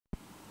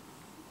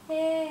เ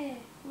ฮ้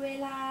เว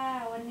ลา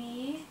วัน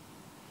นี้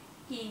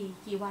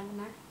กี่วัน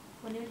นะ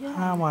วันนี้วันที่เท่าไห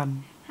ร่5 วัน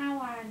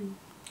5 วัน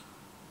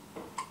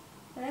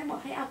ตอนแรกบอก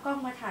ให้เอากล้อง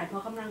มาถ่ายเพรา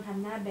ะกำลังท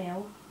ำหน้าแบ๊ว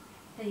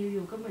แต่อ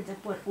ยู่ๆก็เหมือนจะ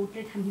ปวดอุ๊ดเล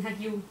ยทำหน้า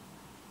ยุ่ง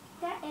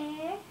จ้า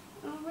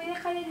ไม่ได้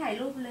ค่อยได้ถ่าย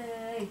รูปเล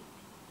ย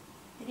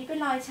อันนี้เป็น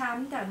รอยช้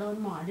ำจากโดน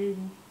หมอดึง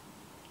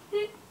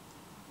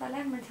ตอนแร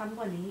กมันช้ำ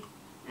กว่านี้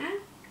อะ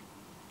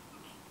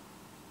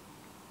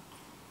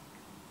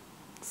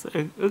สะ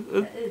อึกอึก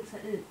อึกสะ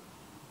อึก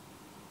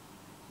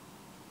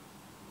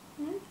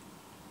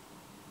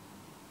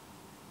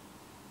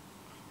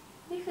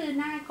นี่คือ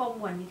หน้ากลม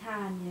กว่านิทา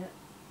นเยอะ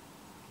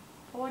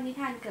เพราะว่านิ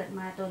ทานเกิด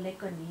มาตัวเล็ก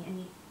กว่านี้อัน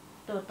นี้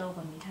ตัวโตก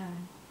ว่านิทาน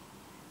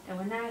แต่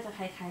ว่าหน้าจะค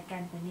ล้ายๆกั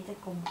นแต่นี่จะ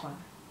กลมกว่า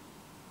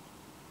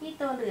นี่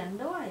ตัวเหลือง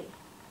ด้วย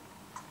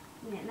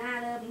เนี่ยหน้า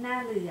เริ่มหน้า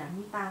เหลือง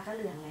ตาก็เ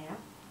หลืองแล้ว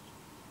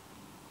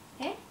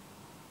เอ๊ะ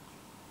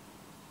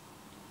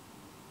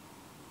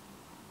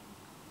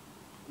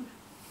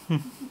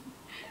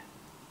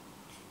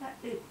สะ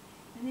อึก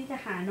อันนี้จะ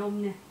หานม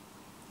เนี่ย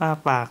อ้า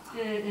ปาก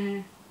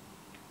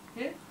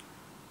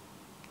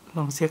ล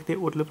องเช็คดิ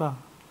อุดหรือเปล่า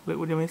หรือ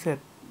อุดยังไม่เสร็จ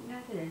น่า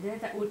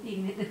จะอุดอีก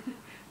นิด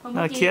เพราะเ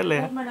มื่อกี้เครียดเลย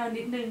พูดมาแล้ว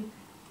นิดนึง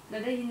แล้ว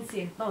ได้ยินเสี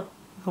ยงตด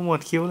ขมวด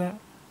คิ้วแล้ว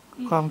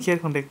ความเครียด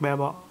ของเด็กแบบ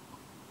บอก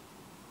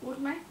อุด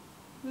ไหม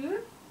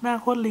หน้า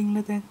โคตรลิงเล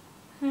ยเต้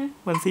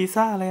เหมือนซี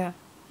ซ่าเลยอ่ะ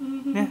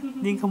เนี่ย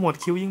ยิ่งขมวด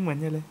คิ้วยิ่งเหมือน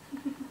อยู่เลย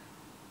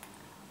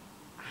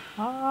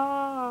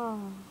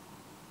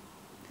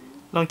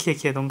ลองเ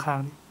ขี่ยตรงคาง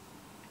ดิ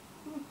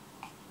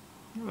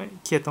ไม่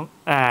เขี่ยตรง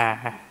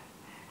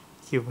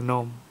คิ้วน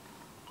ม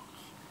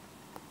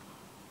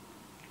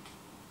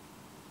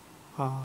พอ